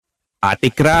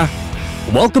Atikra,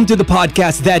 welcome to the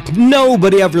podcast that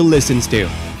nobody ever listens to.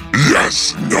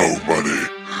 Yes, nobody.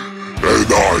 And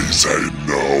I say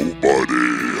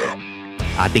nobody.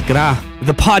 Atikra,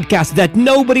 the podcast that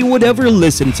nobody would ever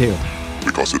listen to.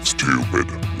 Because it's stupid,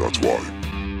 that's why.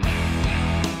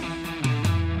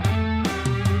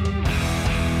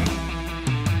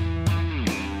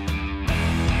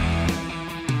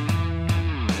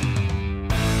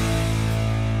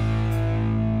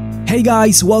 Hey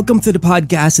guys, welcome to the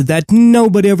podcast that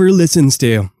nobody ever listens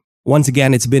to. Once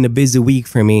again, it's been a busy week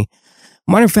for me.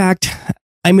 Matter of fact,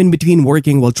 I'm in between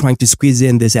working while trying to squeeze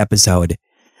in this episode.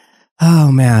 Oh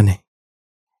man.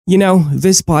 You know,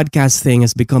 this podcast thing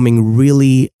is becoming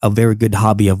really a very good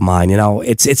hobby of mine. You know,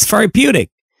 it's therapeutic,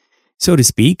 so to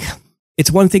speak.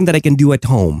 It's one thing that I can do at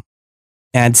home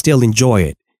and still enjoy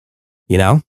it, you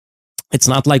know? It's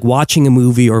not like watching a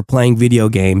movie or playing video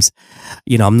games.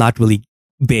 You know, I'm not really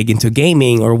big into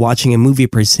gaming or watching a movie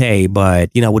per se, but,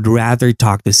 you know, would rather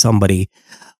talk to somebody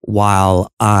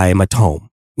while I'm at home,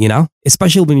 you know?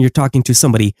 Especially when you're talking to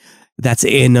somebody that's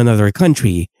in another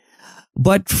country.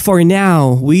 But for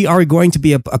now, we are going to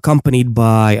be accompanied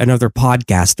by another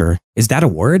podcaster. Is that a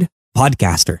word?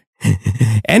 Podcaster.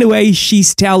 Anyway, she's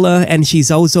Stella, and she's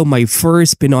also my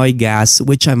first Pinoy guest,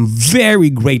 which I'm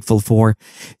very grateful for.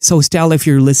 So Stella, if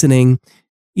you're listening,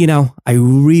 you know, I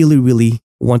really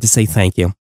want to say thank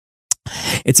you.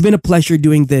 It's been a pleasure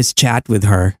doing this chat with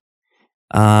her.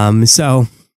 So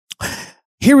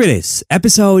here it is,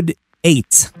 episode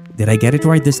 8. Did I get it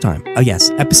right this time? Oh yes,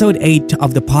 episode 8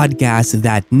 of the podcast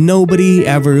that nobody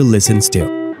ever listens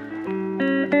to.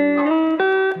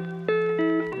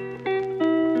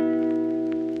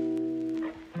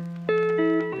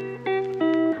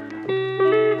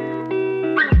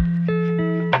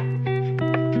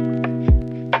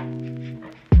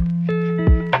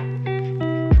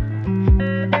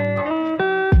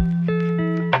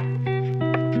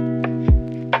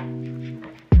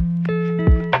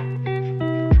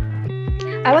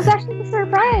 I was actually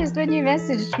surprised when you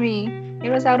messaged me. It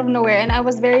was out of nowhere, and I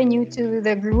was very new to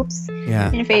the groups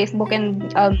in Facebook,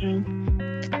 and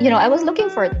I was looking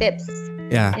for tips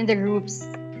in the groups.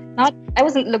 I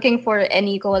wasn't looking for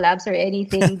any collabs or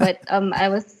anything, but I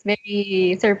was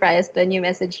very surprised when you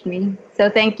messaged me. So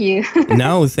thank you.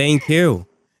 No, thank you.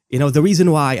 You know, the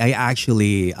reason why I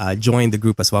actually joined the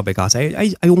group as well, because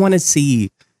I want to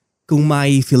see kung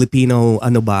may Filipino,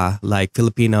 like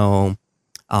Filipino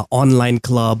online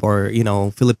club, or, you know,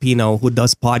 Filipino who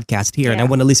does podcast here, and I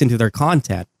want to listen to their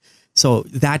content. So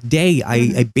that day,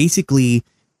 I basically,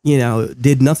 you know,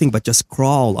 did nothing but just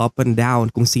crawl up and down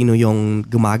kung sino yung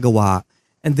gumagawa.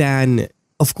 And then,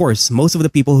 of course, most of the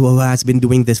people who has been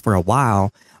doing this for a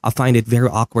while, I find it very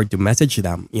awkward to message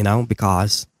them, you know,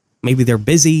 because maybe they're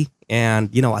busy. And,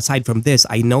 you know, aside from this,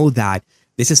 I know that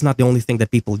this is not the only thing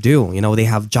that people do. You know, they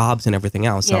have jobs and everything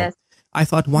else. So I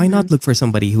thought, why not look for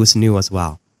somebody who's new as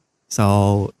well?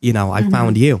 So, you know, I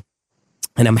found you,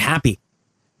 and I'm happy.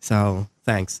 So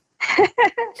thanks.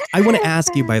 I want to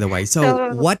ask you, by the way,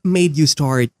 so what made you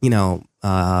start, you know,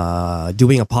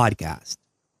 doing a podcast?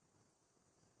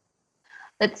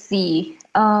 Let's see.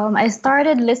 I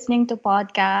started listening to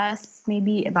podcasts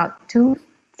maybe about 2-3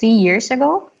 years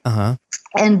ago.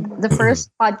 And the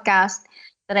first podcast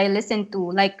that I listened to,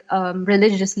 like,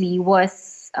 religiously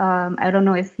was, I don't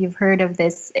know if you've heard of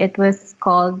this. It was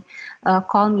called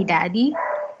Call Me Daddy.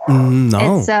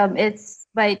 No. It's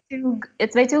by two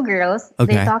girls.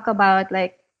 Okay. They talk about,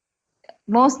 like,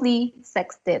 mostly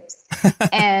sex tips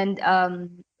and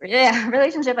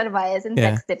relationship advice and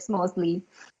sex tips mostly.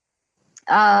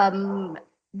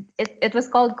 It was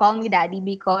called Call Me Daddy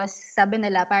because sabi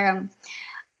nila parang,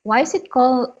 why is it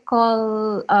call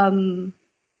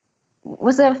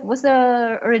what's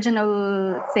the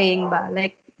original saying ba?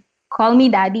 Like, call me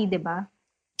daddy, diba?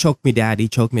 Choke me daddy.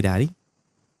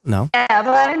 No? Yeah,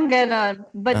 parang ganon.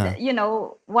 But, you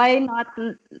know, why not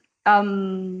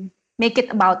make it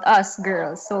about us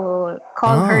girls? So,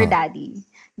 call her daddy.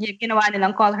 Ginawa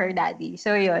nilang call her daddy.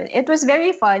 So, yun. It was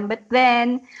very fun. But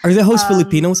then... Are the hosts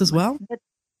Filipinos as well?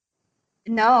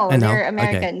 No, they're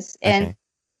Americans. Okay.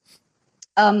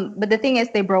 And but the thing is,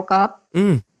 they broke up.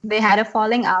 They had a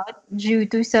falling out due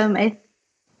to some...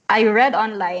 I read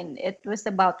online, it was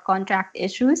about contract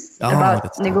issues,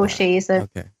 about negotiation.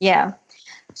 Okay. Yeah.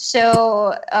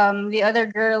 So the other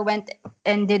girl went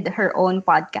and did her own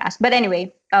podcast. But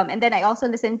anyway, and then I also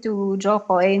listened to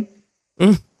Jokoy.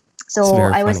 So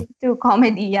I was into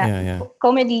comedy,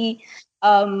 comedy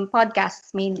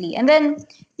podcasts mainly. And then,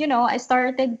 you know, I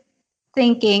started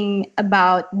thinking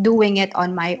about doing it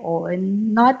on my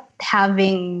own, not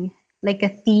having like a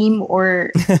theme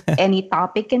or any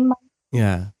topic in mind.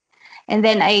 Yeah. And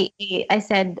then I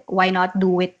said, why not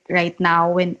do it right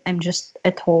now when I'm just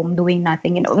at home doing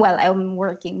nothing? Well, I'm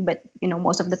working, but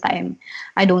most of the time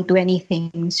I don't do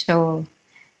anything. So,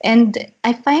 and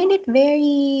I find it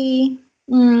very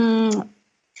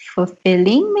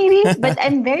fulfilling, maybe, but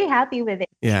I'm very happy with it.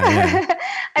 Yeah, yeah.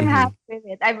 I'm Mm-hmm. happy with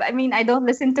it. I mean, I don't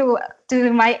listen to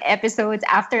my episodes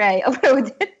after I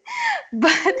upload it,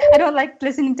 but I don't like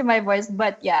listening to my voice.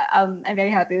 But yeah, I'm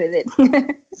very happy with it.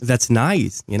 That's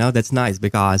nice. That's nice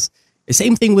because the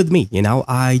same thing with me.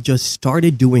 I just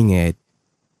started doing it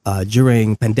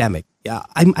during pandemic. Yeah,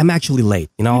 I'm actually late.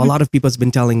 A lot of people has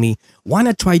been telling me, why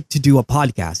not try to do a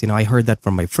podcast? I heard that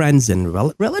from my friends and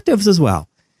relatives as well.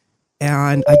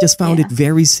 And I just found Yeah. it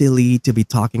very silly to be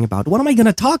talking about what am I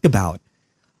going to talk about?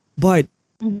 But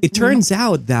it turns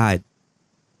out that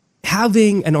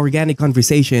having an organic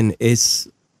conversation is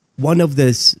one of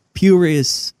the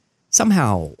purest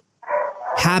somehow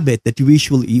habit that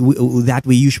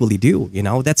we usually do.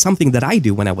 That's something that I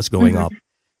do when I was growing up.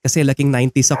 Kasi laking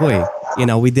 90s ako eh.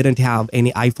 We didn't have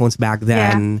any iPhones back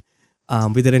then.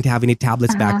 We didn't have any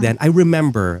tablets back then. I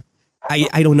remember,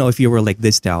 I don't know if you were like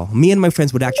this, Del. Me and my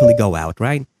friends would actually go out,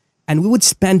 right? And we would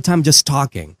spend time just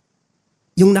talking.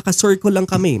 Yung naka-circle lang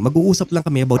kami, mag-uusap lang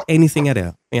kami about anything at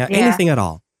all. Anything at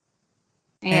all.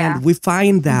 Yeah. And we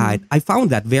find that, I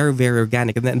found that very, very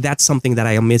organic. And that's something that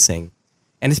I am missing.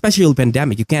 And especially with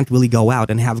pandemic, you can't really go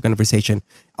out and have a conversation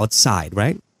outside,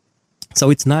 right? So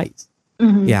it's nice.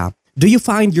 Yeah. Do you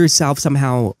find yourself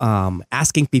somehow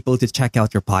asking people to check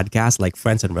out your podcast, like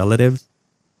friends and relatives?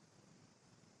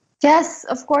 Yes,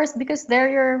 of course, because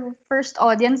they're your first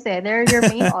audience. They're your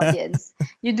main audience.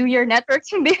 You do your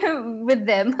networking with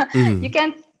them. You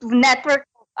can't network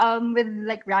with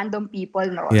like random people,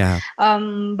 no. Yeah.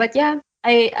 But yeah,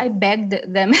 I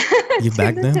begged them You to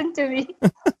begged them? listen to me.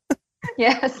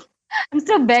 Yes. I'm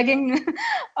still begging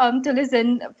to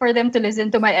listen for them to listen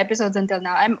to my episodes until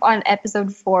now. I'm on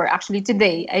episode 4 actually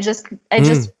today. I just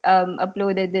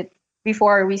uploaded it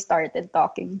before we started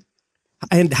talking.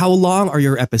 And how long are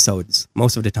your episodes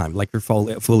most of the time? Like your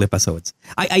full episodes?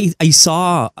 I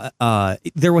saw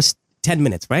there was 10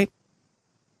 minutes, right?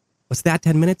 Was that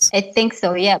 10 minutes? I think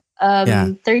so. Yeah.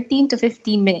 Yeah. 13 to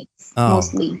 15 minutes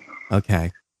mostly.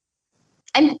 Okay.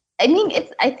 I mean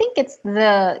it's I think it's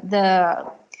the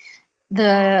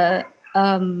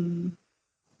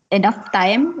enough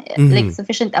time, like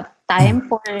sufficient of time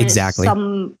for Exactly.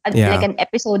 some like an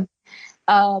episode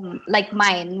like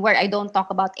mine where I don't talk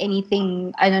about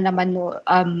anything ano naman no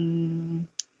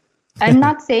I'm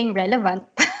not saying relevant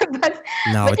but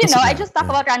No, but it doesn't I matter. just talk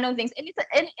about random things and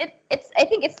it's I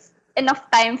think it's enough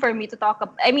time for me to talk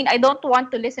I mean I don't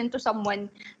want to listen to someone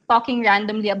talking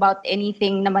randomly about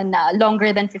anything naman na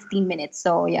longer than 15 minutes,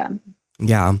 so yeah.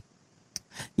 Yeah.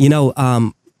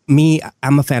 Me,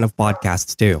 I'm a fan of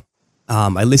podcasts too.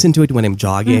 I listen to it when I'm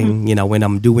jogging, when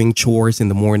I'm doing chores in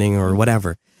the morning or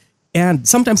whatever. And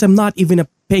sometimes I'm not even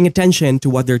paying attention to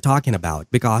what they're talking about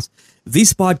because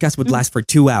these podcasts would last for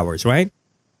 2 hours, right?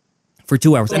 For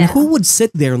 2 hours. And Yeah. who would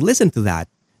sit there and listen to that?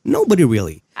 Nobody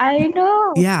really. I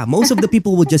know. Yeah, most of the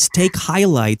people would just take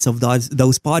highlights of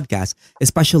those podcasts,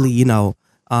 especially,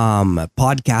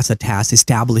 podcasts that has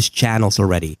established channels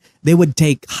already. They would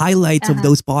take highlights of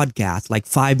those podcasts, like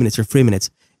 5 minutes or 3 minutes,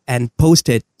 and post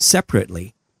it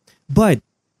separately. But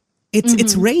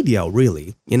it's radio,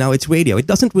 really. It's radio. It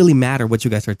doesn't really matter what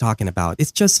you guys are talking about.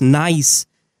 It's just nice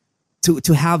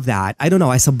to have that. I don't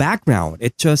know, as a background.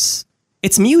 It's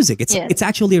music. It's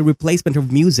actually a replacement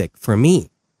of music for me.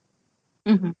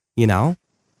 I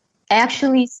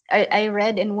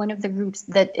read in one of the groups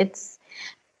that it's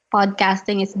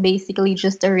podcasting is basically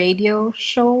just a radio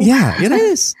show. Yeah, it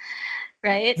is.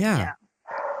 Right? Yeah.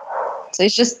 So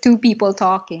it's just two people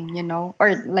talking,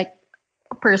 or like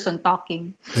a person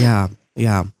talking. Yeah.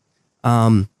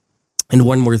 And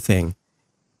one more thing.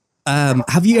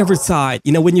 Have you ever thought,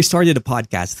 when you started a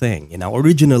podcast thing,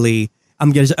 originally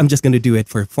I'm just going to do it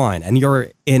for fun, and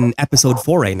you're in episode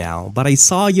 4 right now, but I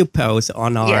saw you post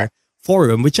on our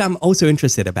forum, which I'm also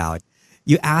interested about.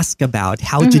 You ask about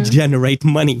how to generate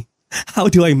money. How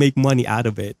do I make money out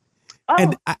of it? Oh.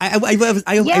 And I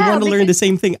want to learn the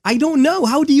same thing. I don't know.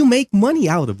 How do you make money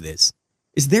out of this?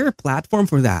 Is there a platform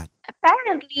for that?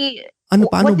 Apparently,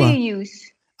 Paano what do ba? you use?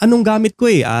 Anong gamit ko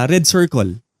Red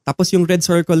Circle. Tapos yung Red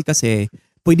Circle kasi,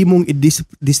 pwede mong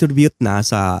i-distribute na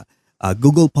sa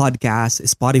Google Podcasts,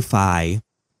 Spotify,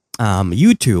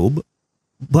 YouTube.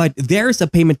 But there's a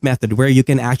payment method where you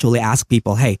can actually ask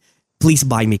people, hey, please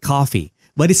buy me coffee.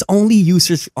 But it's only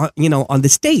users, on the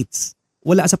States.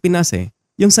 Wala sa Pinas eh.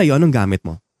 Yung sa'yo, anong gamit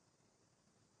mo?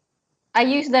 I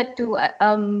use that to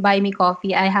buy me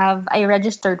coffee. I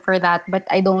registered for that, but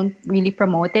I don't really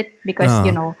promote it because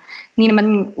Uh, hindi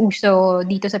naman uso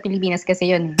dito sa Pilipinas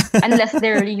kasi yun. Unless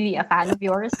they're really a fan of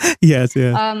yours. yes,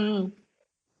 yes. Um,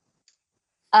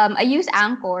 I use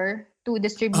Anchor to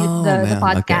distribute Oh the man, okay,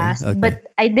 podcast, okay. but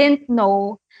I didn't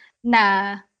know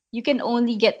na you can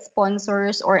only get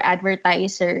sponsors or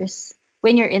advertisers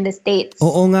when you're in the States.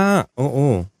 Oo nga,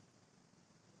 oo.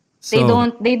 So,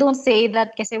 They don't say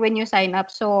that kasi when you sign up.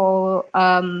 So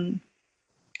and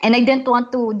I didn't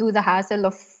want to do the hassle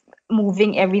of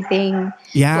moving everything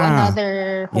to yeah,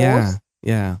 another yeah, host.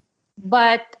 yeah.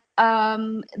 But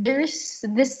there's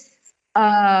this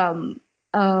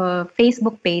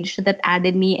Facebook page that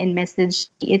added me and messaged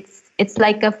me. It's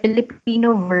like a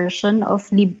Filipino version of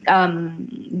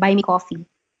Buy Me Coffee.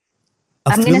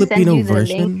 A I'm gonna send Filipino you the link.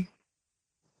 version?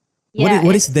 Yeah,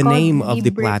 What is it's the called name of the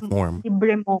platform?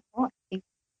 Libremoco.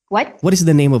 What? What is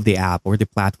the name of the app or the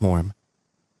platform?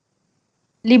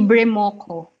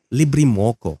 Libremoco.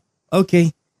 Librimoco.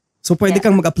 Okay. So pwede Yeah.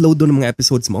 kang mag-upload doon ng mga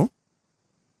episodes mo?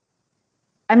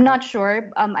 I'm not sure.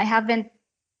 I haven't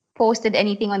posted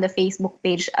anything on the Facebook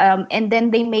page. And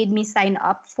then they made me sign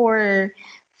up for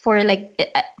like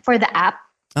for the app.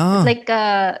 It's Ah, like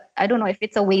I don't know if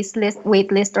it's a wait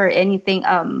list or anything.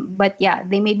 But yeah,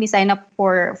 they made me sign up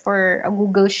for a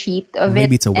Google sheet of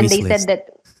maybe it, it's a and waste they said list. that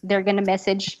they're gonna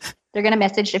message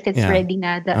if it's Yeah. ready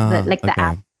na the like the Okay.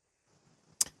 app.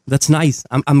 That's nice.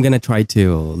 I'm gonna try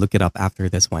to look it up after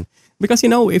this one because if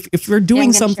you're Yeah,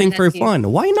 doing I'm gonna share something that for to you. fun,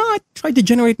 why not try to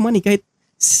generate money? Kahit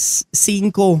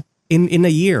cinco in a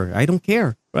year, I don't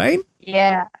care, right?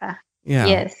 Yeah. Yeah.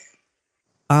 Yes.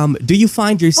 Do you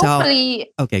find yourself? Hopefully,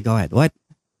 Okay, go ahead. What?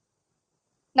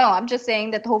 no, I'm just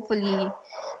saying that hopefully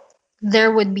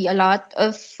there would be a lot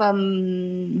of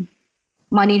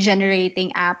money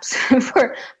generating apps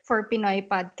for Pinoy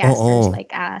podcasters Oh,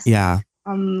 like us. yeah.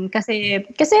 Kasi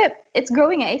it's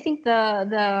growing. I think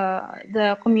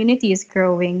the community is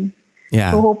growing.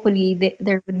 Yeah. So hopefully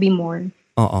there would be more.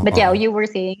 But yeah, you were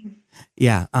saying.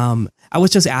 Yeah. I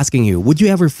was just asking you, would you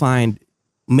ever find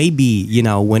maybe,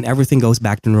 when everything goes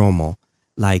back to normal,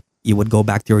 like you would go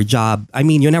back to your job? I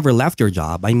mean, you never left your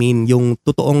job. I mean, yung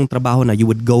totoong trabaho na you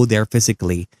would go there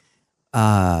physically.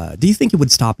 Do you think you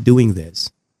would stop doing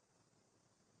this?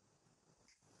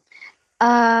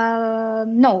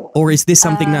 No. Or is this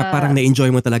something na parang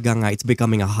na-enjoy mo talaga nga, it's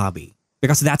becoming a hobby?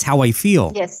 Because that's how I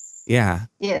feel. Yes. Yeah.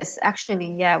 Yes,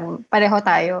 actually, yeah, pareho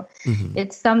tayo. Mhm.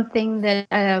 It's something that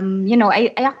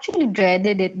I actually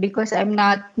dreaded it because I'm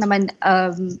not naman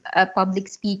a public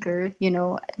speaker,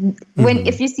 When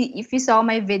if you saw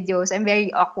my videos, I'm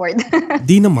very awkward.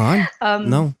 Di naman.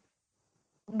 No.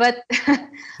 But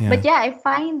Yeah. but yeah, I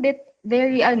find it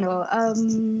very yun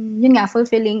nga,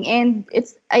 fulfilling, and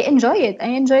I enjoy it.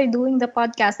 I enjoy doing the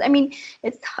podcast. I mean,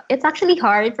 it's actually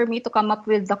hard for me to come up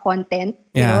with the content,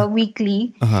 Yeah.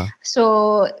 weekly. Uh-huh. So,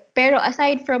 pero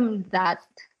aside from that,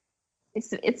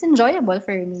 it's enjoyable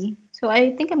for me. So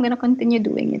I think I'm gonna continue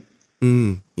doing it.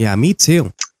 Yeah, me too.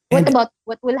 What And- about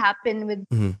what will happen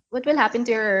Mhm. what will happen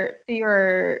to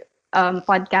your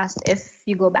podcast if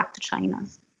you go back to China?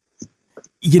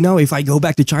 If I go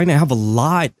back to China, I have a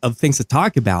lot of things to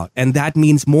talk about, and that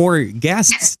means more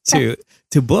guests to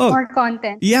book. More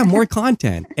content. Yeah, more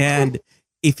content. And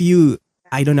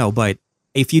I don't know, but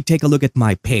if you take a look at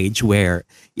my page, where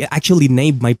I actually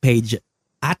named my page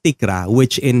Atikra,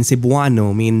 which in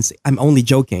Cebuano means I'm only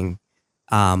joking.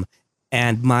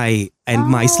 And my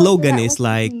slogan that is was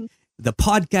like me. the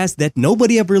podcast that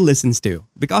nobody ever listens to,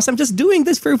 because I'm just doing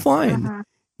this for fun.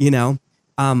 Uh-huh.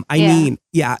 I Yeah. mean,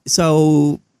 yeah.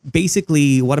 So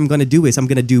basically, what I'm gonna do is I'm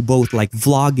gonna do both, like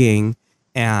vlogging,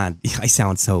 and I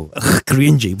sound so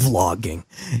cringy, vlogging.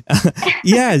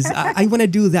 Yes, I want to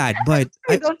do that, but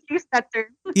I don't use that term.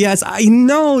 yes, I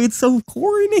know it's so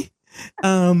corny.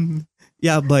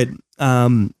 Yeah, but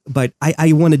I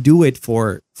want to do it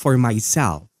for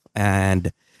myself,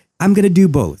 and I'm gonna do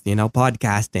both.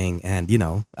 Podcasting and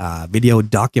video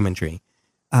documentary.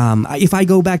 If I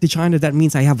go back to China, that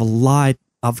means I have a lot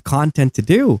of content to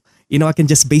do. I can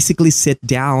just basically sit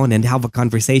down and have a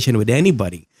conversation with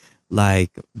anybody,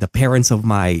 like the parents of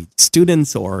my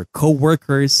students or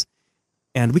co-workers.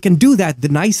 And we can do that. The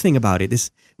nice thing about it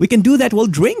is we can do that while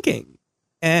drinking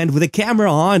and with the camera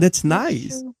on. That's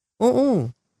nice. True.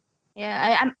 Oo.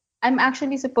 Yeah, I'm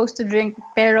actually supposed to drink,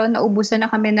 pero naubusan na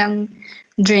kami ng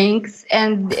drinks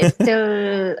and it's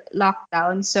still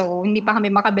lockdown. So hindi pa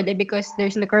kami makabili because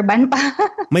there's liquor ban pa.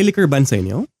 May liquor ban sa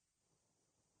inyo?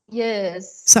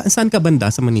 Yes. Saan ka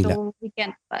banda? Sa Manila? So we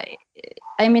can't buy.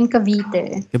 I'm in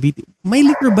Cavite. Cavite? May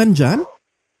liquor ban dyan?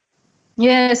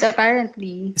 Yes,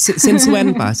 apparently. Since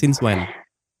when pa? Since when?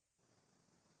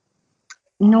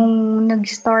 Nung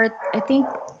nag-start, I think,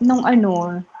 nung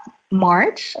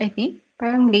March, I think.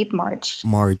 Parang late March.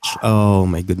 March. Oh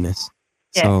my goodness.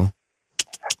 Yes.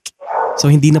 So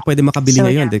hindi na pwede makabili So,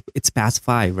 ngayon. yeah. It's past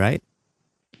 5, right?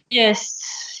 Yes.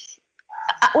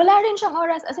 Wala rin siyang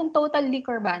oras, as in total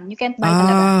liquor ban. You can't buy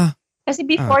talaga. Ah, Kasi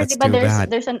before, that's di ba, too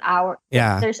bad. there's an hour.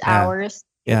 Yeah, There's yeah, hours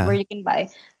where yeah. you can buy.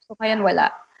 So, ngayon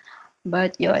wala.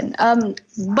 But yun.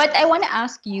 But I want to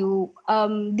ask you,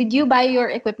 did you buy your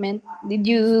equipment? Did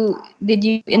you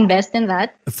invest in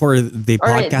that? For the Or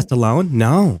podcast alone,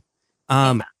 no.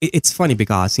 It's funny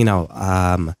because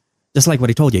just like what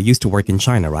I told you, I used to work in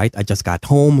China, right? I just got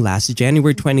home last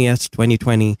January 20th,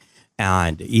 2020,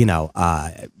 and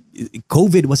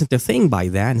COVID wasn't a thing by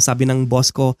then. Sabi ng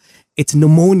boss ko, it's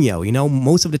pneumonia.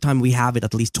 Most of the time we have it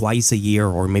at least twice a year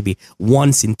or maybe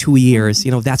once in 2 years.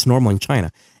 That's normal in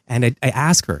China. And I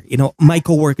asked her, my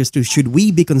coworkers too, should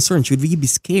we be concerned? Should we be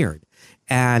scared?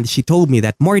 And she told me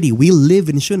that, Marty, we live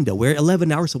in Shunda. We're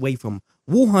 11 hours away from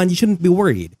Wuhan. You shouldn't be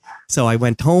worried. So I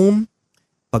went home.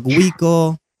 Pag-uwi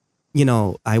ko,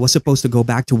 I was supposed to go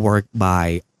back to work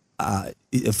by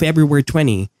February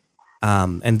 20.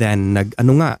 And then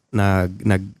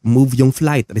nag-move yung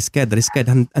flight,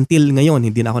 reschedule until ngayon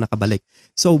hindi na ako nakabalik.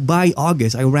 So by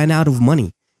August, I ran out of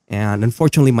money. And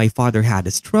unfortunately, my father had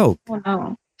a stroke. Oh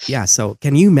no. Yeah, so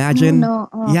can you imagine? Oh,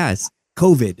 no. Oh. Yes,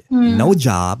 COVID, no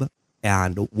job.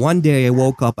 And one day I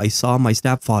woke up, I saw my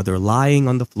stepfather lying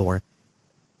on the floor,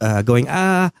 going,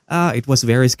 it was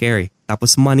very scary.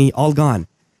 Tapos money, all gone.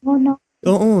 Oh no.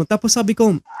 Oo, tapos sabi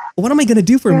ko, what am I gonna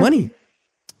do for money?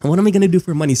 What am I going to do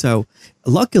for money? So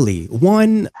luckily,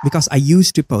 one, because I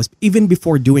used to post, even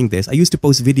before doing this, I used to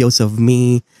post videos of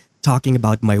me talking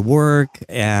about my work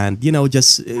and,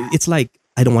 just, it's like,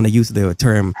 I don't want to use the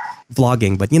term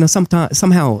vlogging, but,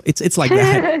 somehow it's like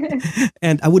that.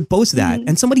 And I would post that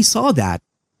and somebody saw that.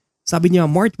 Sabi niya,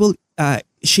 Mart,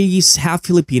 she's half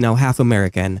Filipino, half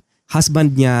American.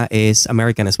 Husband niya is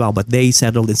American as well, but they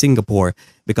settled in Singapore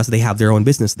because they have their own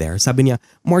business there. Sabi niya,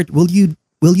 Mart, will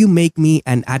you make me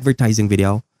an advertising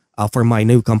video for my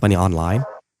new company online?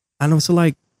 And I was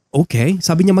like, okay.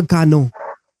 Sabi niya, magkano?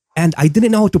 And I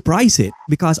didn't know how to price it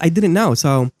because I didn't know.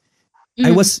 So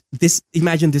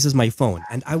imagine this is my phone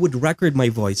and I would record my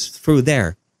voice through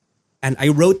there. And I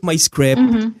wrote my script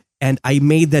and I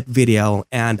made that video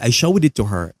and I showed it to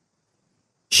her.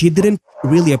 She didn't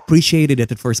really appreciate it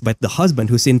at first, but the husband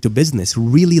who's into business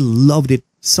really loved it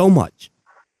so much.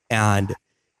 And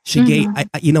she gave,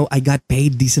 I got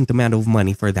paid decent amount of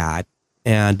money for that.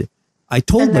 And I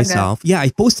told myself, I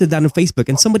posted that on Facebook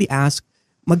and somebody asked,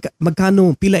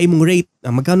 magkano, pila imong rate,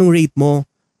 magkano rate mo?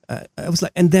 I was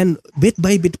like, and then bit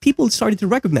by bit, people started to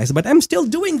recognize, but I'm still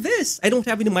doing this. I don't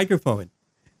have any microphone.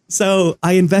 So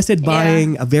I invested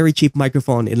buying a very cheap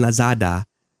microphone in Lazada,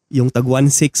 yung tag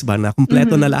 1.6 ba na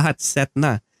kompleto na lahat, set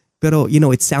na. Pero,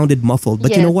 it sounded muffled.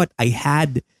 But you know what? I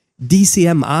had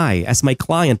DCMI as my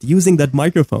client using that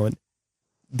microphone.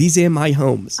 DCMI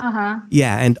Homes.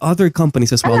 Yeah, and other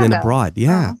companies as well in abroad.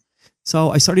 Yeah.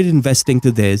 So I started investing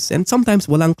to this. And sometimes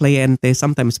walang kliyente,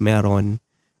 sometimes meron.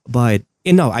 But,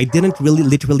 I didn't really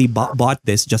literally bought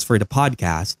this just for the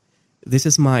podcast. This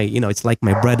is my, it's like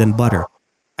my bread and butter.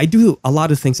 I do a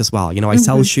lot of things as well. I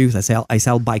sell shoes, I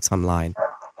sell bikes online.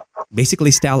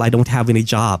 Basically, Stella, I don't have any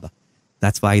job.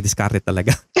 That's why diskarte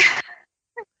talaga.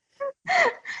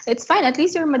 It's fine. At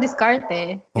least you're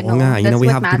madiskarte. Oo nga, we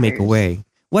have to make a way.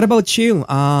 What about you?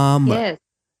 Yes.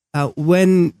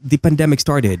 When the pandemic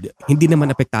started, hindi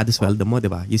naman apektado sweldo mo, di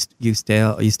ba? You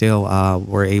still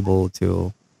were able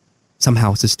to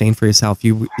somehow sustain for yourself.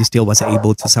 You still was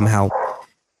able to somehow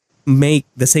make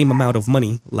the same amount of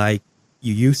money like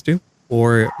you used to,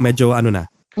 or medyo ano na?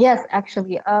 Yes,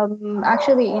 actually.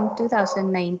 Actually, in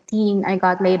 2019, I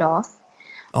got laid off.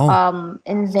 Oh.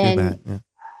 And then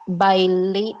by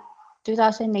late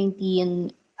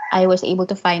 2019, I was able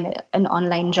to find an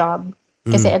online job.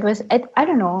 Because I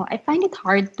don't know, I find it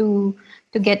hard to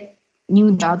get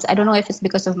new jobs. I don't know if it's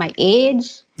because of my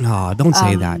age. No, don't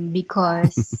say that.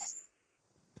 Because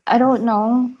I don't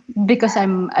know, because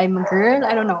I'm a girl.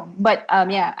 I don't know, but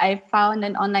I found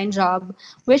an online job,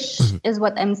 which is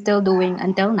what I'm still doing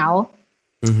until now.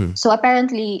 So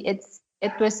apparently,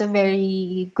 it was a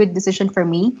very good decision for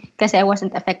me because I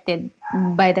wasn't affected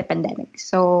by the pandemic.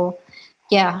 So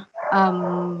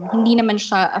hindi naman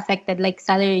siya affected like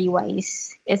salary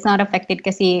wise. It's not affected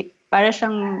kasi para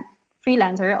siyang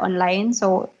freelancer online.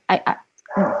 So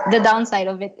the downside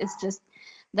of it is just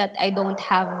that I don't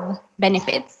have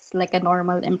benefits like a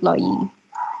normal employee.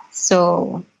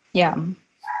 So, yeah.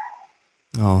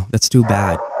 Oh, that's too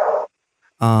bad.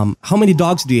 How many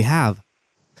dogs do you have?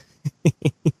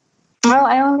 Well,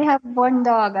 I only have one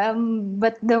dog.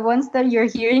 But the ones that you're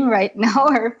hearing right now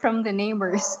are from the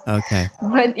neighbors. Okay.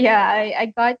 But yeah,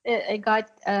 I got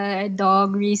a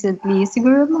dog recently.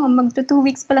 Siguro mga magto 2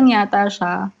 weeks pa lang yata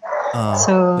siya.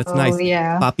 So That's nice.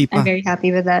 yeah, Papi I'm pa. very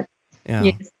happy with that.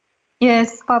 Yeah.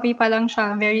 Yes, puppy pa lang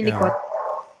siya. Very Yeah. likot.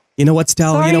 You know what,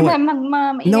 Stell? Sorry, You know what?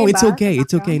 No, ingay it's ba okay. sa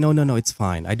It's okay. background? No. It's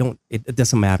fine. I don't. It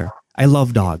doesn't matter. I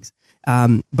love dogs.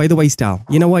 By the way, Stell,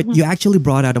 you know what? You actually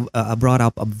brought up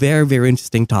a very very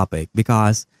interesting topic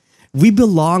because we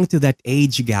belong to that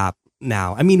age gap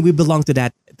now. I mean, we belong to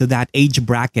that age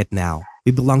bracket now.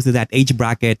 We belong to that age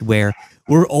bracket where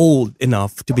we're old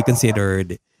enough to be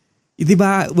considered.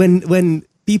 Diba? When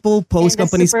people In post, the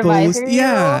companies post, supervisory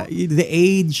yeah, role? the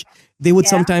age, they would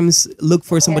Yeah, sometimes look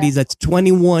for somebody yeah. that's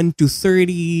 21 to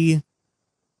 30,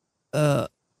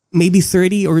 maybe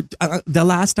 30, or the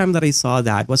last time that I saw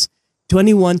that was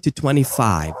 21 to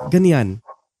 25. Ganyan.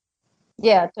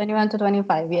 Yeah, 21 to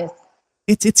 25, yes.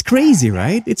 It's crazy,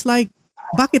 right? It's like,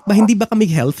 bakit ba hindi ba kami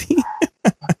healthy?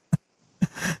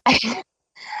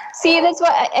 See, that's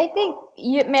why I think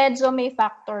medyo may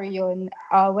factor yun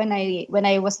when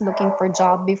I was looking for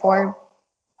job before,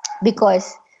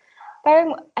 because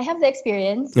parang I have the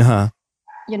experience, Uh-huh.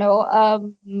 you know,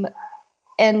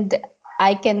 and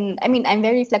I mean, I'm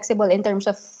very flexible in terms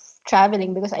of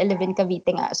traveling because I live in Cavite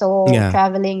nga. So Yeah.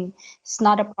 traveling is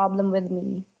not a problem with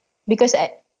me because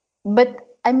but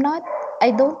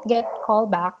I don't get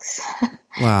callbacks.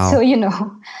 So,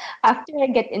 Wow. after I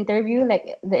get interview,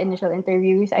 like the initial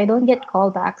interviews, I don't get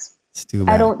callbacks. It's too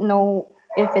I bad. don't know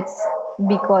if it's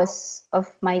because of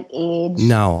my age,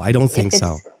 No, I don't if think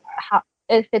so. it's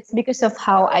if it's because of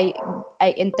how I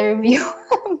interview.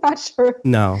 I'm not sure.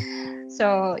 No.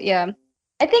 So yeah,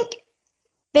 I think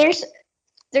there's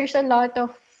there's a lot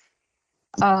of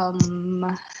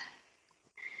um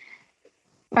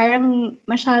parang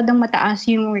masyadong mataas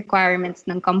yung requirements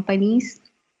ng companies.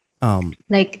 Um,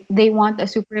 Like they want a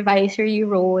supervisory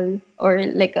role, or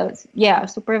like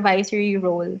supervisory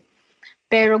role.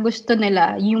 Pero gusto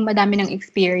nila yung madami ng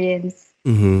experience.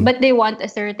 mm-hmm. But they want a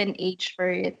certain age for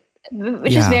it.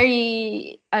 Which is Yeah.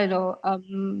 very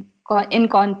in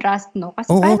contrast, no? Kasi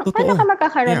Oo, paano ka totoo.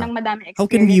 magkakaroon Yeah. ng madami How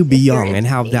can you experience be if you're young in and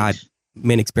this have that age?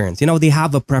 main experience? They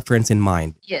have a preference in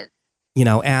mind. Yes,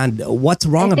 And what's I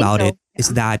wrong think about it so. is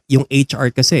Yeah. that yung HR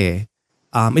kasi,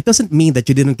 it doesn't mean that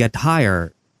you didn't get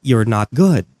hired, you're not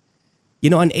good.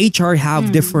 An HR have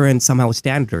Mm. different somehow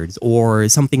standards or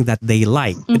something that they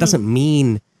like. It doesn't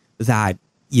mean that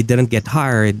you didn't get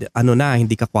hired,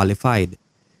 hindi ka qualified.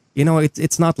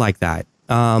 It's not like that.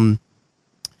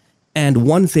 And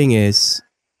one thing is,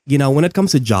 when it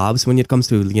comes to jobs, when it comes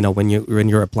to, when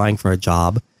you're applying for a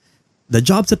job, the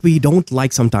jobs that we don't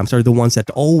like sometimes are the ones that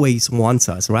always wants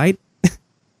us, right?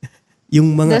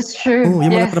 Yung mga That's true.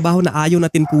 yung mga Yes. trabaho na ayaw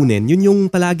natin kunin, yun yung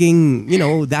palaging,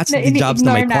 that's Na the jobs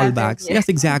na may ini-ignore natin. callbacks. Yeah. Yes,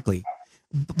 exactly.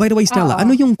 By the way, Stella,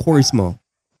 ano Oo. yung course mo?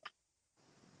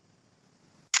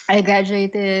 I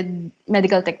graduated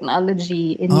medical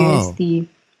technology in Oh,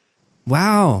 UST.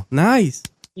 wow, nice.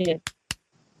 Yeah.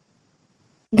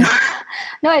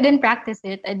 No, I didn't practice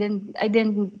it. I didn't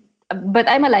but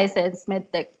I'm a licensed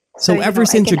medtech. So, So ever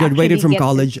I since you can graduated actually from get this.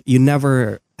 college, you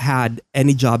never had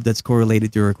any job that's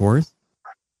correlated to your course?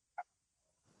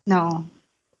 No.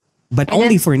 But I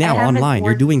only didn't for I now, haven't online.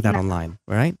 You're worked doing in that online,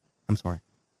 right? I'm sorry.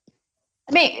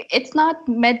 I mean, it's not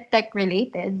medtech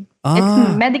related. It's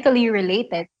Ah, medically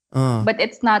related, uh, but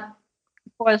it's not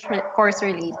course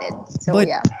related. So but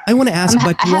yeah. I want to ask,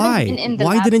 but I haven't been why? in the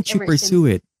Why labs didn't you ever since. pursue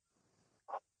it?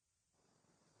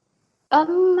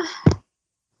 Um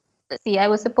let's see, I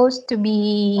was supposed to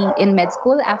be in med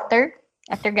school after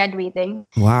graduating,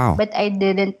 Wow. but I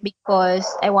didn't because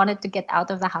I wanted to get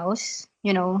out of the house,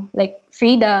 like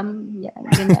freedom. Yeah,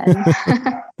 ganyan.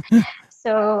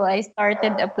 So I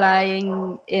started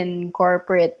applying in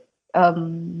corporate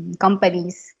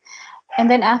companies. And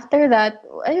then after that,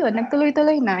 ayun,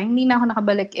 nagtuloy-tuloy na. Hindi na ako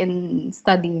nakabalik in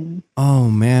studying.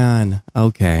 Oh man.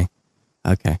 Okay.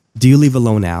 Okay. Do you live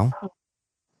alone now?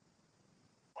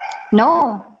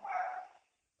 No,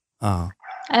 Oh.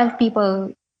 I have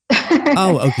people.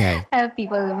 Oh, okay. I have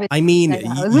people with I mean, inside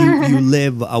the you house.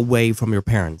 live away from your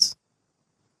parents.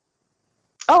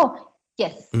 Oh,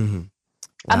 yes. Mm-hmm.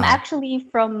 I'm Wow. actually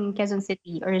from Quezon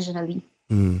City originally.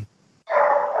 Mm.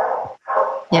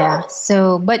 Yeah.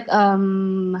 So, but I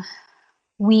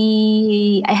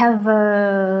have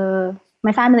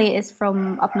my family is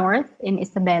from up north in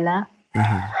Isabela.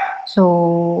 Mm-hmm.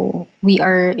 So we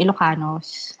are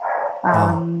Ilocanos.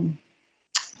 Oh.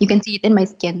 You can see it in my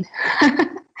skin.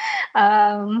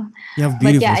 You have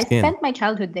But yeah, beautiful I skin. spent my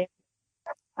childhood there.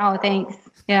 Oh, thanks.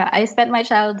 Yeah, I spent my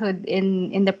childhood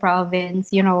in the province.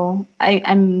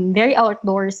 I'm very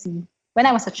outdoorsy when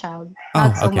I was a child. Oh,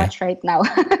 Not so okay. much right now.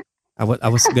 I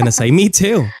was gonna say me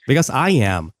too because I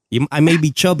am. I may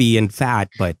be chubby and fat,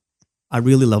 but I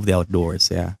really love the outdoors.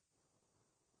 Yeah.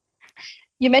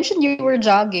 You mentioned you were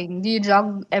jogging. Do you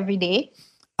jog every day?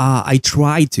 I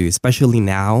try to, especially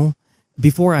now.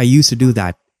 Before I used to do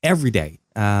that every day.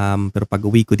 Pero pag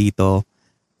uwi ko dito,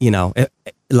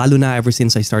 lalo na ever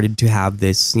since I started to have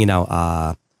this,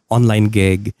 online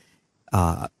gig.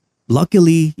 Uh,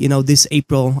 Luckily, this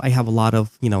April, I have a lot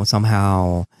of,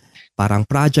 somehow parang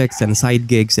projects and side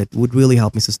gigs that would really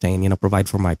help me sustain, provide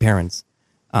for my parents.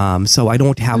 So I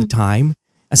don't have time.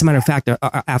 As a matter of fact,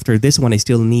 after this one, I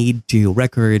still need to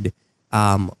record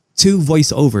two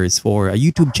voiceovers for a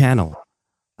YouTube channel.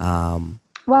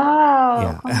 Wow!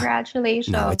 Yeah.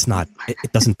 Congratulations. No, it's not.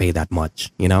 It doesn't pay that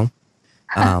much,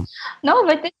 Um, No,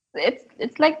 but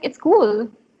it's like it's cool.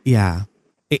 yeah.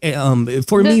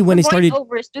 For me, The when I started,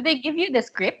 voiceovers, do they give you the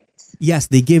script? yes,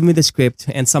 they give me the script,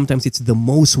 and sometimes it's the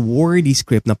most wordy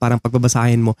script na parang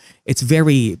pagbabasahin mo, it's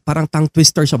very parang tongue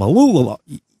twister siya ba. Woo, woo, woo.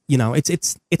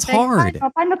 It's Like, hard.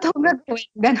 paano to gagawin?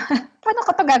 Ganon. Paano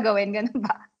ko to gagawin? Ganon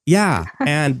ba? Yeah,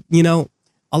 and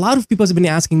a lot of people have been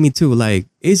asking me too, like,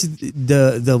 is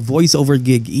the voiceover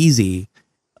gig easy?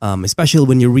 Especially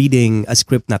when you're reading a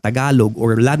script na Tagalog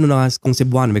or lalo na kung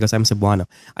Cebuano because I'm Cebuano.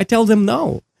 I tell them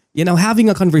no. Having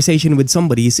a conversation with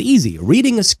somebody is easy.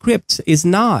 Reading a script is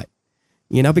not.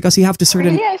 Because you have to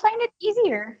certain. Really, I find it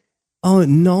easier. Oh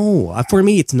no, for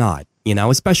me it's not.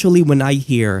 Especially when I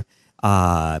hear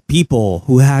people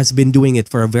who has been doing it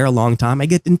for a very long time, I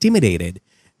get intimidated,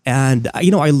 and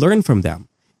I learn from them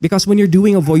because when you're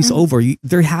doing a voiceover,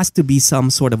 there has to be some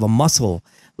sort of a muscle,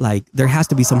 like there has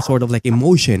to be some sort of like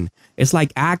emotion. It's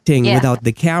like acting without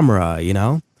the camera.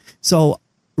 So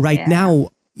right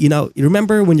now, you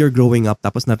remember when you're growing up,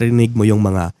 tapos narinig mo yung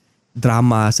mga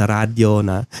drama sa radyo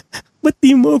na, ba't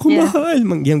di mo ako mahal?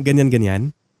 Yung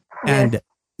ganyan. And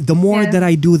the more that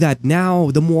I do that now,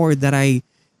 the more that I,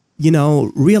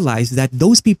 realize that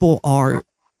those people are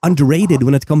underrated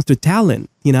when it comes to talent,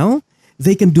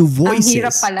 They can do voices. Ang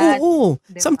hirap pala. Oo.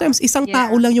 Diba? Sometimes isang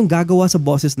tao lang yung gagawa sa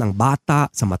boses ng bata,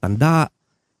 sa matanda.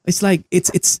 It's like,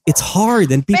 it's hard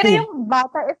and people... Pero yung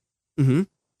bata,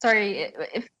 sorry,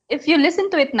 if you listen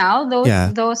to it now,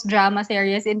 those drama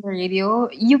series in the radio,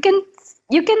 you can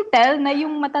tell na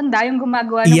yung matanda yung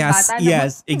gumagawa ng bata.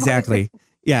 Yes, exactly.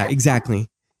 Yeah,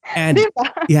 exactly. And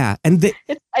diba? And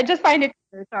I just find it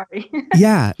weird, sorry.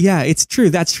 yeah, it's true.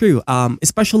 That's true.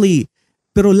 Especially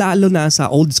pero lalo na sa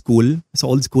old school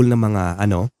na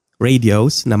mga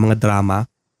radios, na mga drama,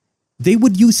 they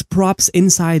would use props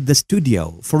inside the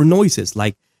studio for noises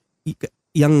like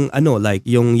yung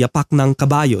yapak ng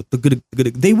kabayo.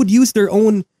 They would use their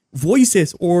own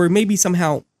voices or maybe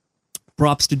somehow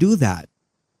props to do that.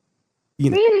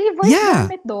 Really? Voice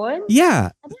gamit doon?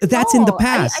 Yeah. That's in the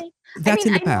past. That's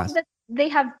in the past. Know that they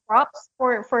have props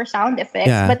for sound effects,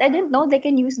 but I didn't know they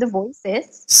can use the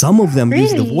voices. Some of them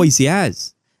use the voice,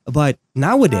 yes. But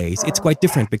nowadays, it's quite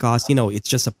different because, it's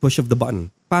just a push of the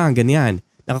button. Pang, ganyan.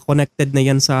 Naka-connected na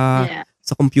yan sa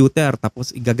computer.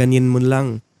 Tapos igaganyan mo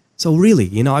lang. So really,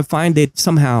 I find it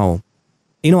somehow,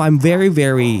 I'm very,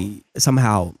 very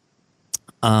somehow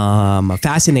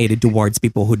fascinated towards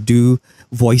people who do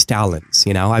voice talents.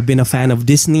 I've been a fan of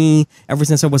Disney ever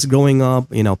since I was growing up,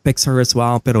 Pixar as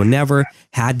well, pero never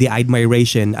had the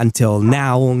admiration until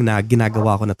now na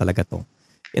ginagawa ko na talaga to.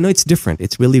 It's different.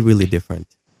 It's really, really different.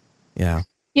 Yeah.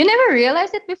 You never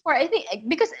realized it before? I think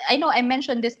because I know I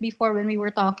mentioned this before when we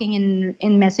were talking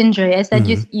in Messenger. I said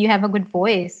you have a good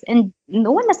voice, and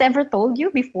no one has ever told you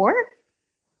before.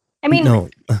 I mean, no.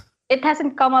 It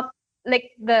hasn't come up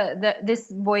like this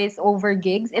voice over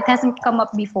gigs. It hasn't come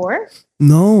up before.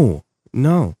 No.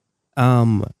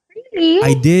 Really?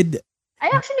 I did.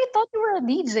 I actually thought you were a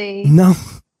DJ.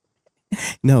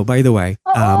 No, by the way,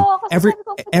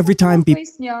 every time people,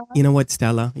 you know what,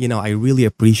 Stella, I really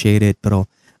appreciate it, pero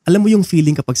alam mo yung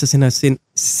feeling kapag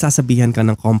sasabihan ka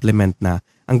ng compliment na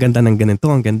ang ganda ng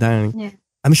ganito, ang ganda.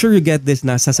 I'm sure you get this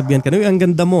na sasabihan ka na, ang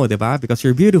ganda mo, di ba? Because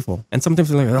you're beautiful. And sometimes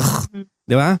you're like, ugh,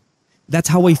 di ba? That's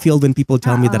how I feel when people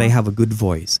tell me that I have a good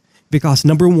voice. Because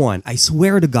number one, I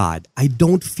swear to God, I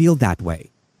don't feel that way.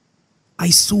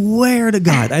 I swear to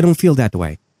God, I don't feel that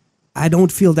way.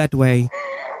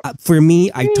 For me,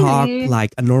 I talk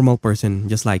like a normal person,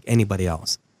 just like anybody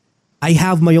else. I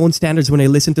have my own standards when I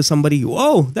listen to somebody.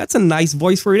 Whoa, that's a nice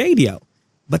voice for radio,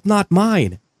 but not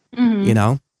mine.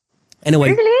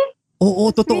 Anyway. Really?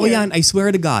 Oo, totoo yan. I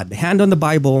swear to God. Hand on the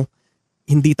Bible.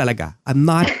 hindi talaga. I'm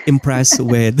not impressed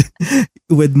with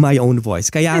my own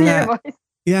voice. Kaya nga, Your voice.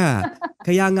 yeah.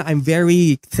 Kaya nga I'm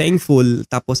very thankful,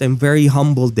 tapos I'm very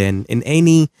humble din in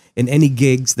any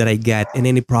gigs that I get, in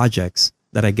any projects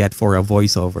that I get for a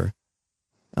voiceover.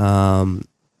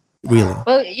 Really.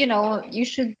 Well,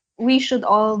 we should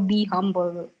all be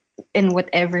humble in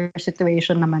whatever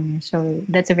situation naman. So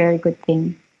that's a very good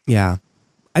thing. Yeah.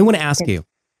 I want to ask you,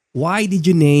 why did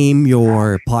you name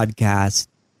your podcast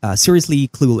Seriously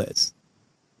Clueless?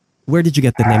 Where did you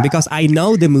get the name? Because I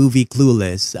know the movie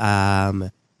Clueless.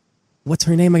 What's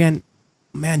her name again?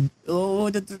 Man,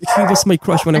 she was my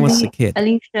crush when I was a kid.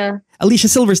 Alicia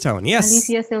Silverstone, yes.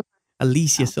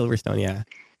 Alicia Silverstone, yeah.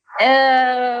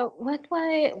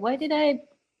 Why did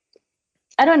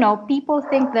I don't know. People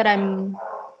think that I'm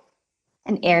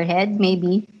an airhead,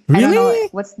 maybe. Really? I don't know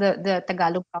what's the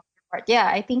Tagalog part. Yeah,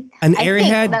 I think an I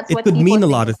airhead. Think that's it what could mean a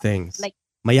think. lot of things. Like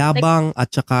mayabang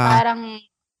at saka parang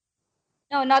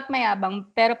no, not mayabang,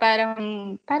 pero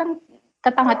parang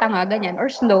katanga-tanga ganyan or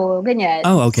slow ganyan.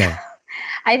 Oh, okay.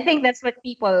 I think that's what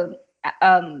people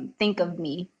think of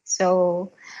me.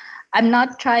 So I'm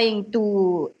not trying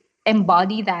to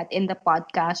embody that in the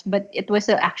podcast, but it was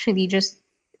actually just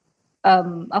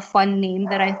a fun name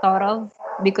that I thought of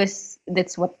because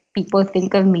that's what people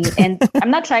think of me, and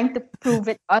I'm not trying to prove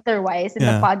it otherwise in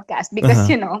the podcast because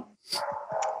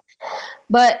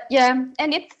But yeah,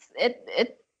 and it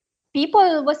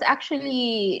people was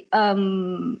actually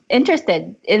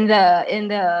interested in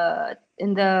the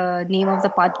name of the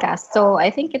podcast, so I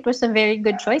think it was a very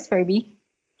good choice for me.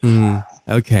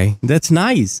 Okay, that's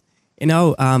nice.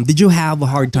 Did you have a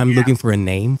hard time looking for a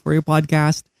name for your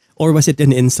podcast, or was it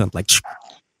an instant like?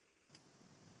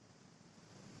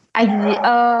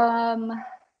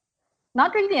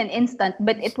 Not really an instant,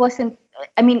 but it wasn't.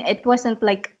 I mean, it wasn't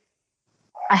like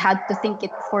I had to think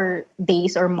it for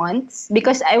days or months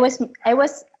because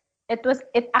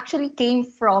it actually came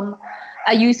from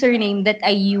a username that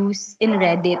I use in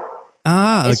Reddit.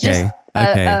 Okay.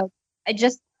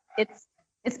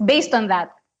 It's based on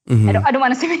that. Mm-hmm. I don't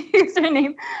want to say my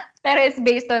username, but it's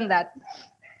based on that.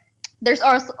 There's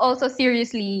also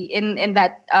seriously in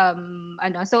that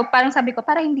so parang sabi ko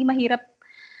para hindi mahirap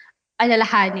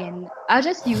alalahanin, I'll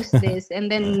just use this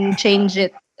and then change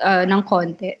it ng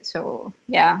konti. So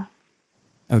yeah.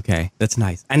 Okay, that's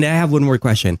nice. And I have one more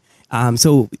question.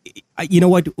 So you know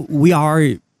what, we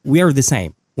are the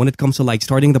same when it comes to like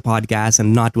starting the podcast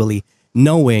and not really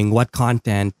knowing what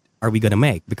content are we going to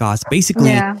make, because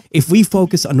basically if we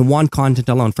focus on one content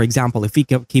alone, for example, if we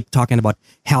keep talking about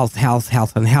health, I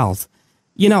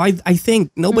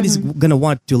think nobody's going to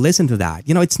want to listen to that.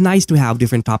 It's nice to have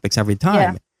different topics every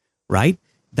time, right?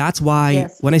 That's why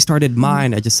when I started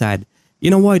mine, I just said, you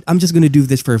know what, I'm just going to do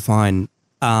this for fun.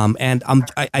 And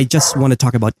I just want to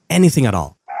talk about anything at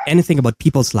all, anything about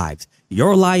people's lives,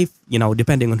 your life,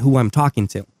 depending on who I'm talking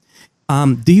to.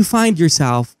 Do you find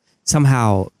yourself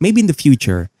somehow, maybe in the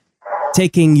future,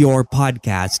 taking your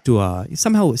podcast to a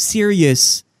somehow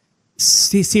serious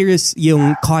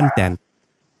yung content,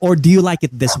 or do you like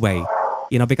it this way?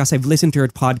 Because I've listened to your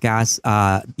podcast,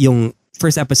 yung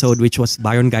first episode, which was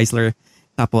Byron Geisler.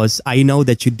 Tapos I know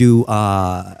that you do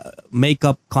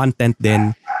makeup content.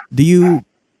 Then do you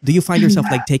find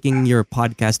yourself like taking your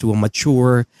podcast to a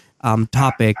mature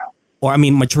topic, or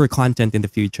mature content in the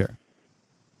future?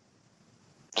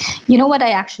 You know what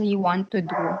I actually want to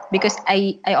do, because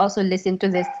I also listen to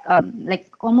this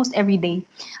like almost every day,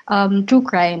 true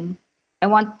crime. I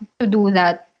want to do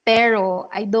that, pero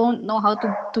I don't know how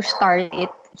to start it.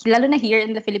 Lalo na here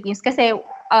in the Philippines, kasi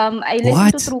I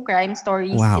listen to true crime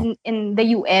stories in the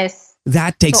US.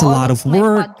 That takes a lot of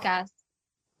work. Podcast.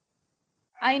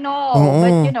 I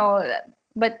know,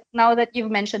 but now that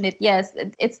you've mentioned it, yes,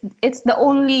 it's the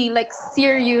only like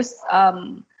serious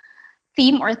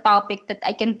theme or topic that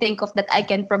I can think of that I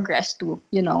can progress to,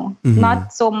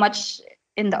 not so much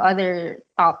in the other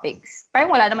topics.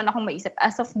 Parang wala naman akong maisip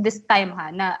as of this time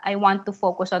na I want to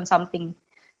focus on something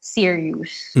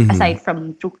serious aside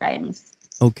from true crimes.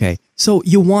 Okay. So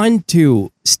you want to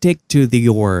stick to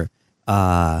your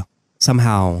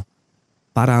somehow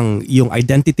parang yung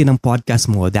identity ng podcast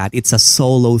mo, that it's a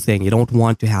solo thing. You don't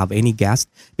want to have any guest,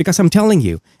 because I'm telling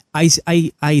you,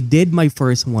 I did my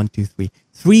first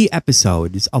 3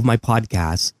 episodes of my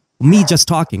podcast, me just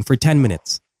talking for 10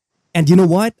 minutes. And you know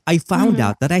what? I found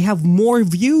out that I have more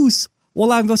views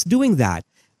while I was doing that.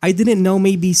 I didn't know,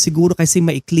 maybe siguro kasi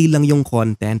maikli lang yung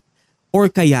content, or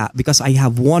kaya because I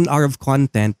have 1 hour of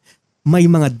content, may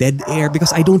mga dead air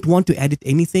because I don't want to edit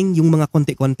anything, yung mga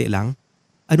konti-konti lang.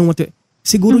 I don't want to.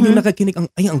 siguro yung nakakinig,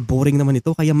 ang boring naman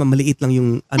ito, kaya maliit lang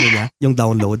yung, yung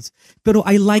downloads. Pero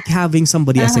I like having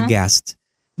somebody as a guest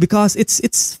because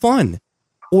it's fun.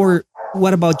 Or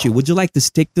what about you? Would you like to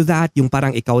stick to that? Yung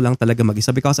parang ikaw lang talaga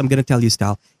mag-isa? Because I'm gonna tell you,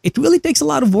 Stal, it really takes a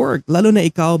lot of work. Lalo na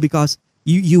ikaw because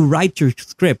you write your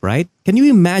script, right? Can you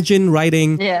imagine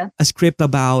writing a script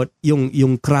about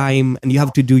yung crime and you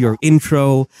have to do your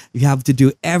intro, you have to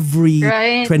do every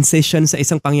transition sa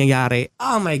isang pangyayari.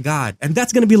 Oh my God. And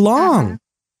that's gonna be long.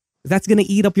 That's gonna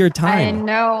eat up your time. I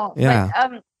know. Yeah.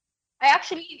 But I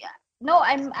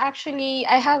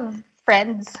have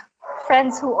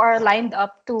friends who are lined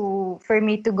up for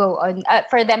them to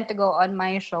go on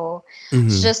my show.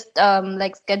 It's just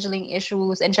like scheduling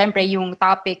issues and syempre yung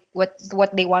topic what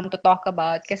they want to talk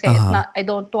about kasi it's not, I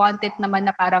don't want it naman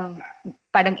na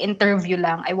parang interview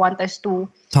lang. I want us to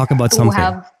talk about something,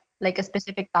 have like a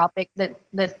specific topic that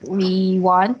we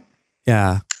want.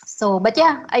 Yeah. So, but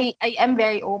yeah, I am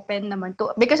very open naman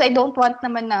to, because I don't want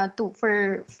naman na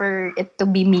for it to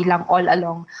be me lang all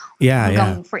along.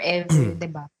 Hanggang forever,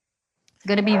 diba? It's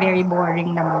gonna be very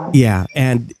boring naman. Yeah,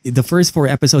 and the first 4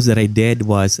 episodes that I did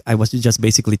I was just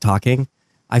basically talking.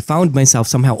 I found myself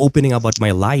somehow opening up about my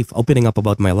life,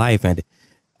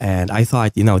 and I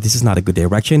thought, this is not a good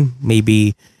direction.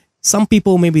 Maybe some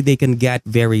people, they can get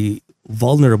very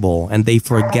vulnerable and they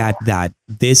forget that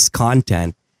this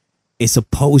content is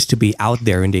supposed to be out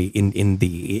there in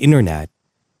the internet.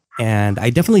 And I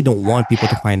definitely don't want people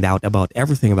to find out about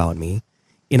everything about me.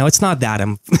 It's not that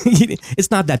it's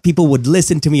not that people would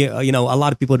listen to me. A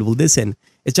lot of people will listen.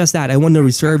 It's just that I want to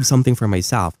reserve something for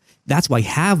myself. That's why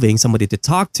having somebody to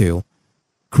talk to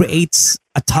creates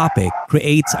a topic,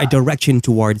 creates a direction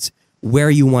towards where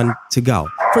you want to go.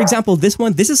 For example, this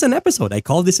is an episode. I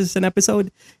call this as an episode.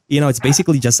 It's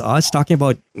basically just us talking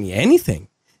about anything.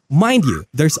 Mind you,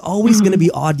 there's always going to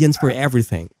be audience for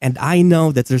everything. And I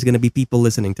know that there's going to be people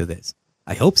listening to this.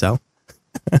 I hope so.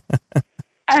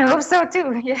 I hope so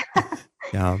too. Yeah.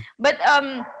 Yeah. But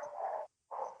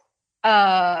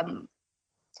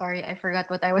sorry, I forgot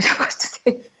what I was supposed to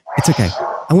say. It's okay.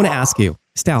 I want to ask you,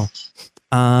 Stella.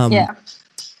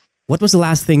 What was the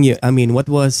last thing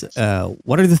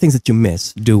what are the things that you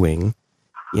miss doing,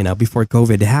 before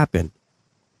COVID happened?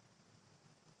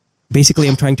 Basically,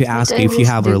 I'm trying to ask you if you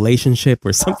have a relationship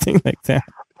or something like that.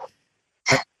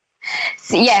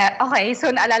 Yeah, okay.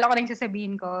 So naalala ko na yung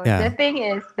sasabihin ko. Yeah. The thing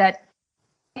is that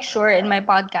make sure in my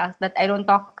podcast that I don't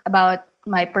talk about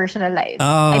my personal life.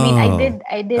 Oh, I mean,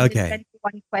 I did okay. the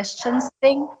 21 questions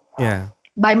thing. Yeah.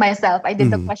 By myself. I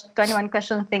did the 21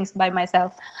 question things by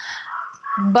myself.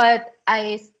 But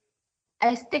I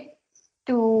stick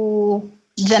to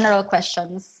general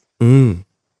questions.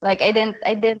 Like I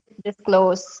didn't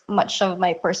disclose much of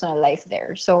my personal life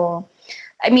there. So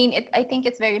I mean, I think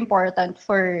it's very important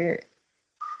for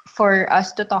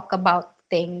us to talk about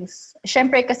things.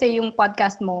 Syempre kasi yung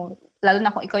podcast mo, lalo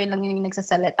na kung ikaw yun lang yung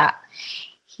nagsasalita,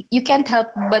 you can't help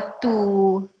but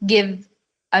to give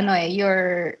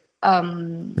your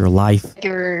life.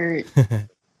 Your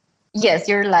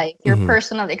life, your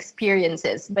personal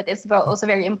experiences. But it's also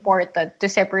very important to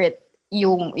separate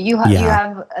you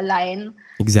have a line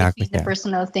exactly between the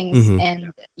personal things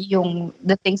and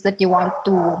the things that you want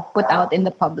to put out in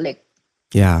the public.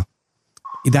 Yeah.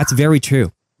 That's very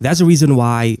true. That's the reason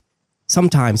why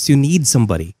sometimes you need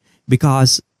somebody,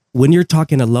 because when you're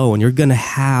talking alone, you're going to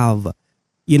have,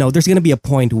 there's going to be a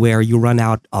point where you run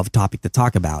out of topic to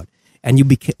talk about and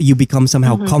you become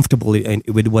somehow comfortable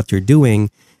with what you're doing.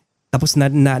 Tapos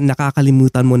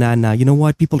nakakalimutan mo na, you know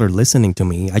what, people are listening to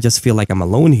me. I just feel like I'm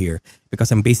alone here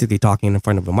because I'm basically talking in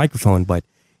front of a microphone. But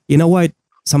you know what?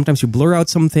 Sometimes you blur out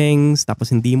some things,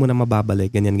 tapos hindi mo na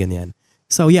mababalik, ganyan.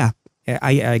 So yeah,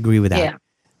 I agree with that.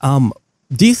 Yeah.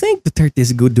 Do you think Duterte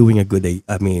is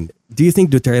do you think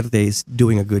Duterte is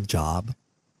doing a good job?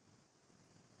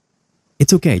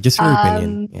 It's okay, just your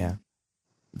opinion. Yeah.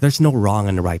 There's no wrong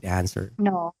and right answer.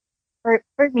 No.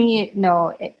 For me,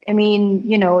 no. I mean,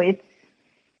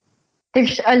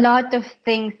 there's a lot of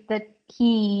things that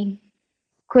he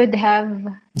could have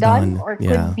done or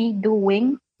could be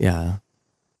doing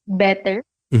better.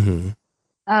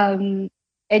 I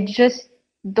just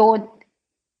don't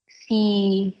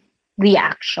see the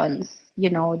actions.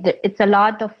 It's a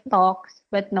lot of talks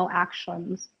but no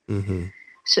actions.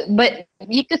 So, but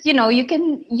because you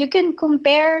can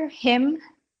compare him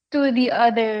to the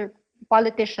other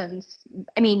politicians.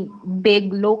 I mean,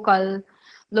 big local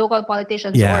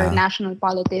politicians or national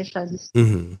politicians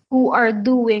who are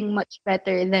doing much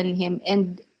better than him,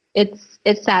 and it's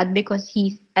sad because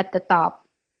he's at the top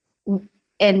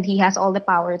and he has all the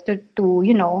power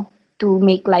to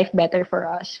make life better for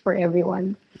us, for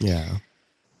everyone. Yeah.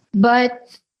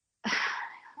 But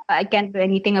I can't do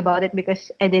anything about it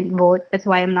because I didn't vote. That's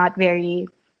why I'm not very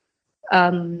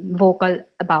vocal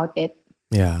about it.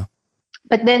 Yeah.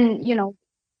 But then,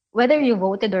 whether you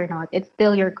voted or not, it's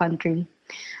still your country.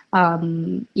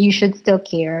 You should still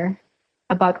care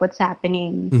about what's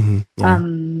happening. Mm-hmm. Yeah.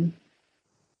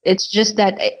 It's just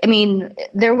that I mean,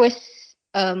 there was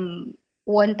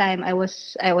one time I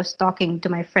was talking to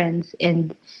my friends,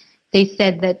 and they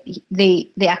said that they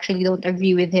actually don't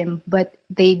agree with him, but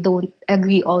they don't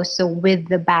agree also with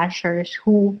the bashers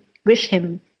who wish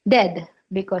him dead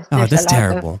because Oh, there's a that's lot of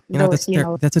terrible. those,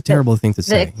 That's a the, terrible thing to the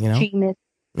say. extremists.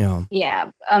 Yeah.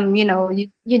 Yeah,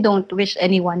 you don't wish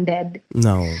anyone dead,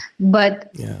 No.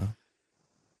 but Yeah.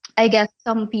 I guess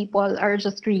some people are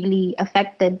just really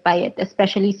affected by it,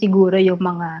 especially siguro yung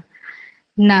mga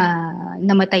na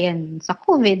namatayan sa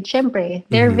COVID. Syempre,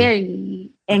 they're Mm-hmm. very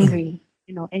angry,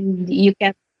 and you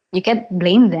can't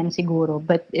blame them siguro,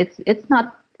 but it's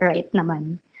not right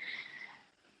naman.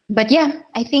 But yeah,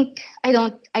 I think I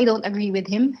don't agree with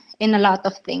him in a lot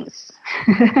of things.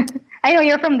 I know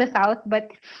you're from the south,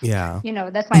 but Yeah.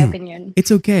 that's my opinion.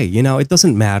 It's okay. It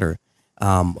doesn't matter.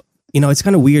 Um, it's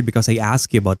kind of weird because I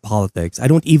ask you about politics.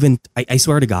 I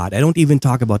swear to God, I don't even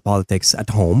talk about politics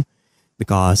at home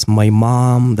because my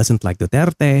mom doesn't like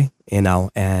Duterte, and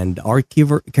our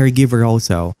caregiver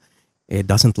also, it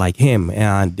doesn't like him.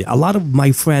 And a lot of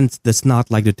my friends does not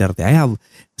like Duterte. I have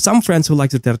some friends who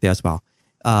like Duterte as well.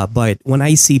 But when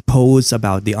I see posts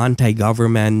about the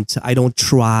anti-government, I don't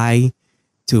try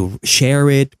to share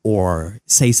it or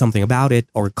say something about it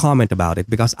or comment about it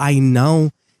because I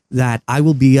know that I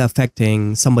will be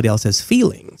affecting somebody else's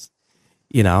feelings.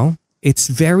 It's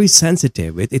very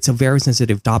sensitive. It's a very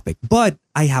sensitive topic. But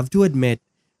I have to admit,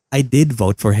 I did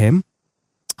vote for him.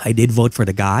 I did vote for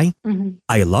the guy. Mm-hmm.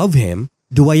 I love him.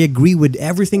 Do I agree with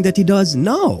everything that he does?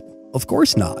 No, of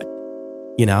course not.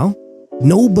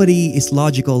 Nobody is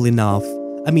logical enough.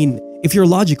 I mean, if you're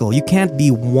logical, you can't be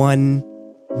one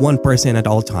person at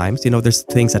all times. There's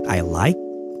things that I like,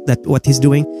 that what he's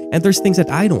doing, and there's things that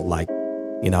I don't like.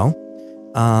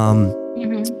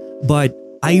 Mm-hmm. But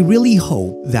I really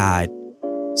hope that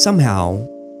somehow,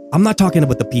 I'm not talking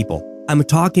about the people. I'm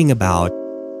talking about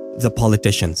the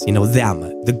politicians. Them,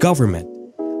 the government.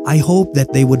 I hope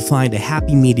that they would find a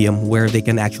happy medium where they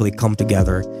can actually come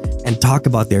together and talk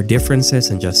about their differences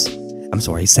and just, I'm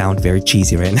sorry, I sound very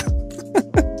cheesy right now.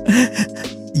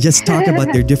 Just talk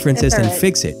about their differences and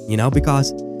fix it,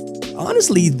 because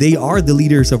honestly, they are the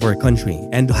leaders of our country,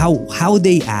 and how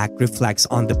they act reflects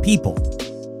on the people.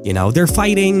 They're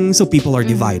fighting, so people are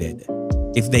divided.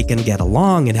 If they can get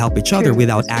along and help each other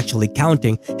without actually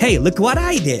counting, hey, look what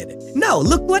I did. No,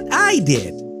 look what I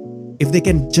did. If they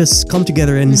can just come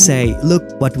together and say, look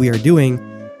what we are doing,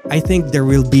 I think there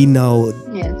will be no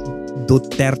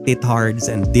Duterte tards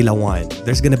and Dilawan.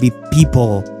 There's going to be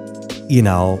people,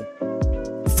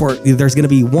 there's going to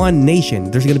be one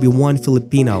nation. There's going to be one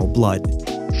Filipino blood.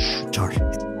 Char.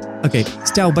 Okay,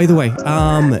 Stella, by the way,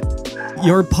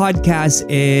 your podcast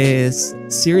is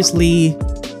Seriously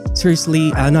Clueless,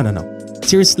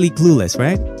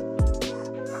 right?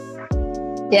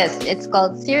 Yes, it's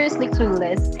called Seriously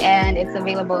Clueless, and it's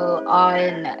available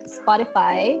on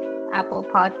Spotify, Apple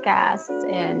Podcasts,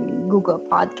 and Google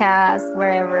Podcasts,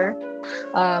 wherever.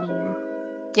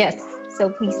 Yes, so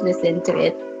please listen to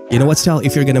it. You know what, Stella?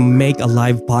 If you're going to make a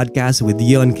live podcast with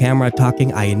you on camera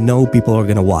talking, I know people are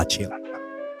going to watch you.